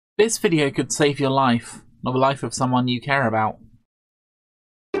This video could save your life, or the life of someone you care about.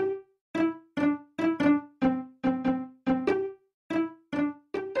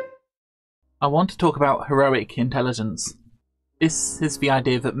 I want to talk about heroic intelligence. This is the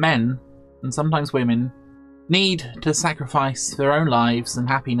idea that men, and sometimes women, need to sacrifice their own lives and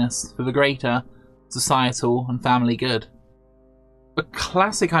happiness for the greater societal and family good. The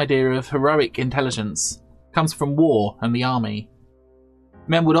classic idea of heroic intelligence comes from war and the army.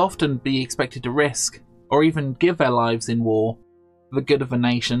 Men would often be expected to risk, or even give their lives in war, for the good of the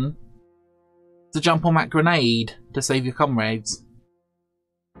nation, to jump on that grenade to save your comrades,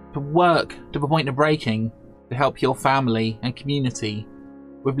 to work to the point of breaking to help your family and community,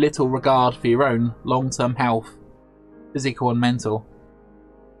 with little regard for your own long-term health, physical and mental.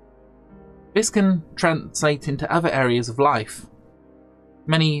 This can translate into other areas of life.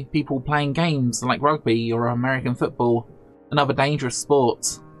 Many people playing games like rugby or American football and other dangerous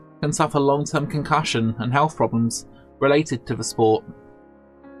sports can suffer long-term concussion and health problems related to the sport.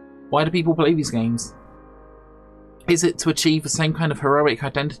 Why do people play these games? Is it to achieve the same kind of heroic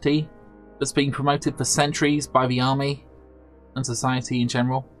identity that's been promoted for centuries by the army and society in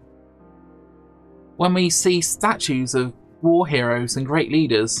general? When we see statues of war heroes and great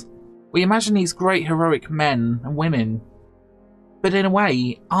leaders, we imagine these great heroic men and women. But in a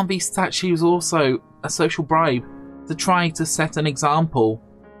way, aren't these statues also a social bribe to try to set an example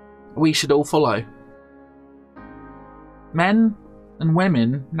we should all follow? Men and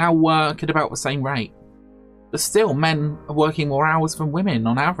women now work at about the same rate, but still men are working more hours than women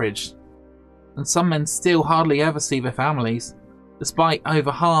on average, and some men still hardly ever see their families, despite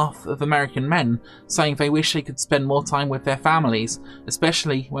over half of American men saying they wish they could spend more time with their families,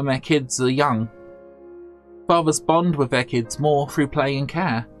 especially when their kids are young. Fathers bond with their kids more through play and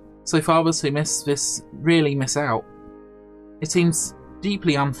care, so fathers who miss this really miss out. It seems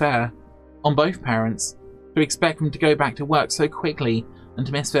deeply unfair on both parents to expect them to go back to work so quickly and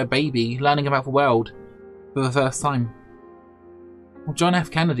to miss their baby learning about the world for the first time. Well, John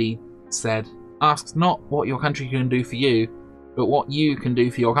F. Kennedy said, "Ask not what your country can do for you, but what you can do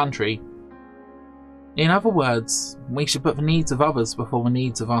for your country." In other words, we should put the needs of others before the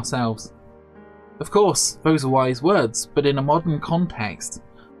needs of ourselves. Of course, those are wise words, but in a modern context,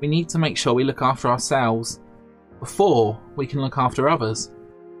 we need to make sure we look after ourselves before we can look after others.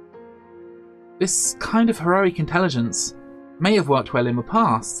 This kind of heroic intelligence may have worked well in the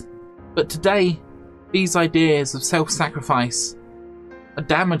past, but today, these ideas of self-sacrifice are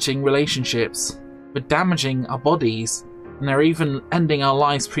damaging relationships, they're damaging our bodies, and they're even ending our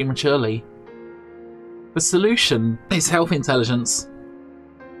lives prematurely. The solution is health intelligence.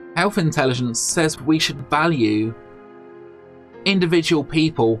 Health intelligence says we should value individual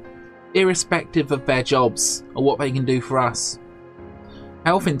people, irrespective of their jobs or what they can do for us.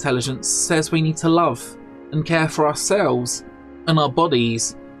 Health intelligence says we need to love and care for ourselves and our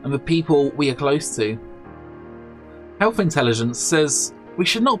bodies and the people we are close to. Health intelligence says we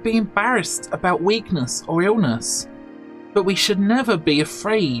should not be embarrassed about weakness or illness, but we should never be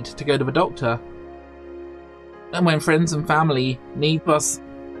afraid to go to the doctor. And when friends and family need us,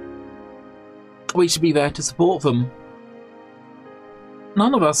 we should be there to support them.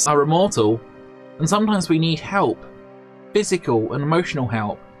 None of us are immortal, and sometimes we need help, physical and emotional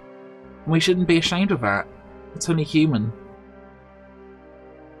help, and we shouldn't be ashamed of that. It's only human.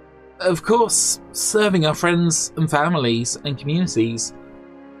 Of course, serving our friends and families and communities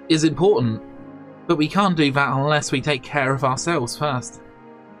is important, but we can't do that unless we take care of ourselves first.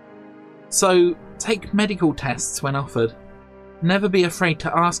 So, take medical tests when offered. Never be afraid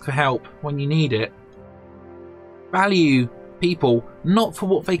to ask for help when you need it. Value people not for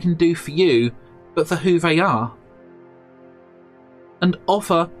what they can do for you, but for who they are. And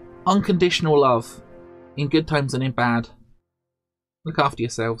offer unconditional love in good times and in bad. Look after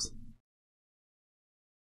yourselves.